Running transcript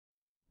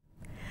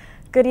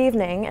Good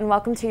evening and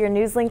welcome to your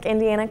NewsLink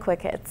Indiana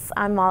Quick Hits.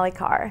 I'm Molli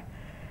Carr.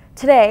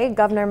 Today,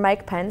 Governor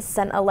Mike Pence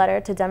sent a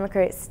letter to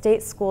Democrat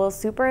State School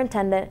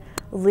Superintendent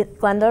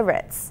Glenda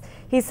Ritz.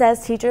 He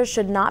says teachers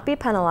should not be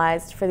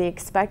penalized for the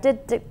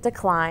expected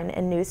decline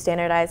in new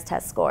standardized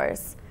test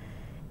scores.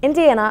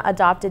 Indiana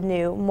adopted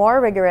new,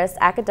 more rigorous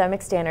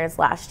academic standards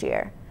last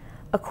year.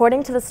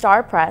 According to the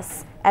Star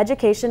Press,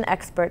 education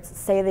experts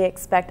say they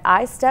expect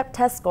I-STEP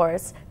test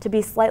scores to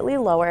be slightly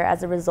lower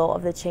as a result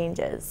of the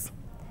changes.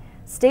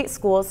 State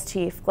Schools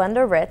Chief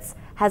Glenda Ritz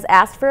has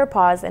asked for a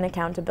pause in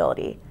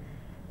accountability.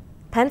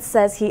 Pence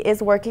says he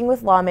is working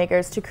with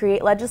lawmakers to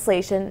create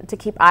legislation to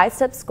keep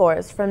I-STEP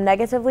scores from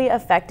negatively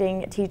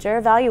affecting teacher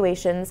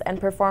evaluations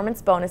and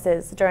performance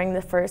bonuses during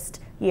the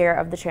first year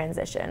of the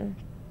transition.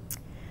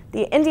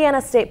 The Indiana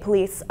State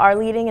Police are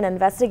leading an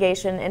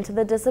investigation into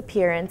the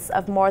disappearance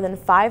of more than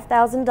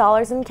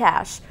 $5,000 in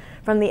cash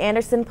from the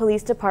Anderson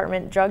Police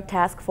Department Drug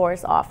Task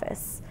Force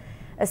office.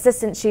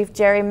 Assistant Chief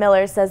Jerry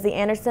Miller says the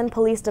Anderson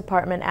Police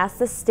Department asked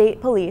the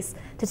state police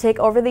to take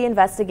over the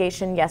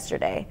investigation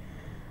yesterday.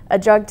 A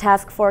drug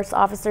task force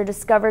officer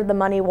discovered the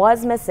money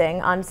was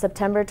missing on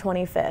September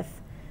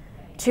 25th.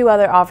 Two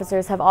other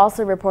officers have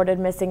also reported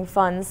missing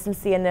funds since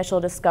the initial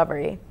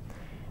discovery.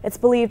 It's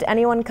believed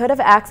anyone could have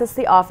accessed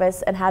the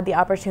office and had the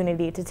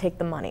opportunity to take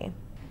the money.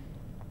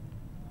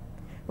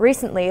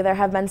 Recently, there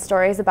have been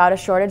stories about a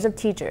shortage of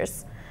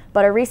teachers,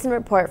 but a recent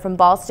report from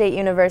Ball State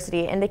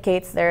University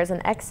indicates there is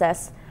an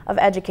excess of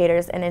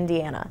educators in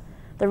Indiana.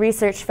 The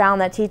research found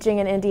that teaching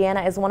in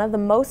Indiana is one of the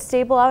most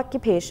stable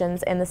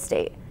occupations in the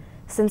state.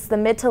 Since the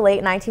mid to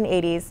late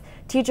 1980s,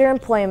 teacher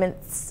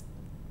employments,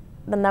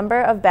 the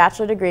number of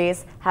bachelor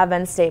degrees have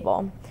been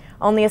stable.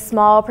 Only a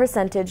small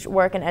percentage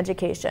work in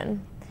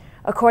education.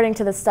 According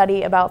to the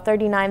study, about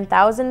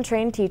 39,000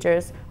 trained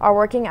teachers are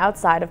working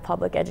outside of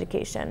public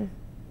education.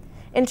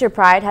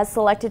 Interpride has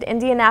selected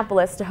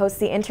Indianapolis to host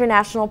the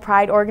International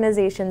Pride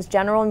Organization's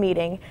General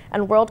Meeting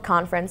and World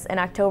Conference in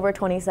October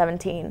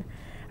 2017.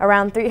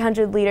 Around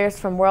 300 leaders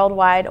from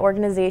worldwide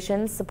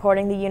organizations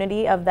supporting the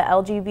unity of the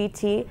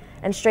LGBT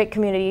and straight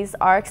communities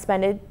are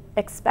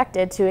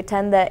expected to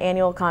attend the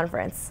annual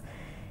conference.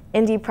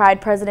 Indy Pride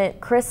President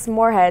Chris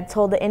Moorhead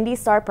told the Indy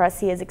Star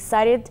Press he is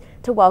excited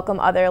to welcome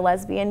other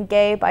lesbian,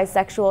 gay,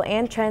 bisexual,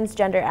 and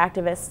transgender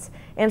activists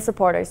and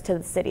supporters to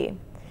the city.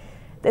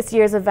 This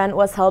year's event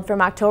was held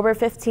from October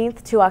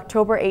 15th to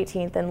October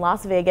 18th in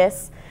Las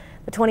Vegas.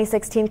 The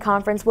 2016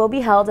 conference will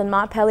be held in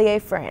Montpellier,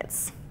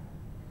 France.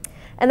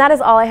 And that is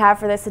all I have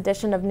for this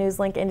edition of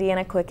NewsLink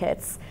Indiana Quick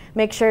Hits.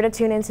 Make sure to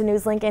tune in to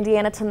NewsLink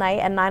Indiana tonight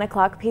at 9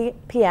 o'clock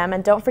p.m.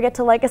 and don't forget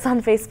to like us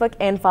on Facebook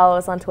and follow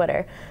us on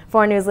Twitter.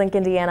 For NewsLink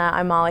Indiana,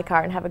 I'm Molli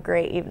Carr and have a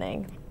great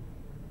evening.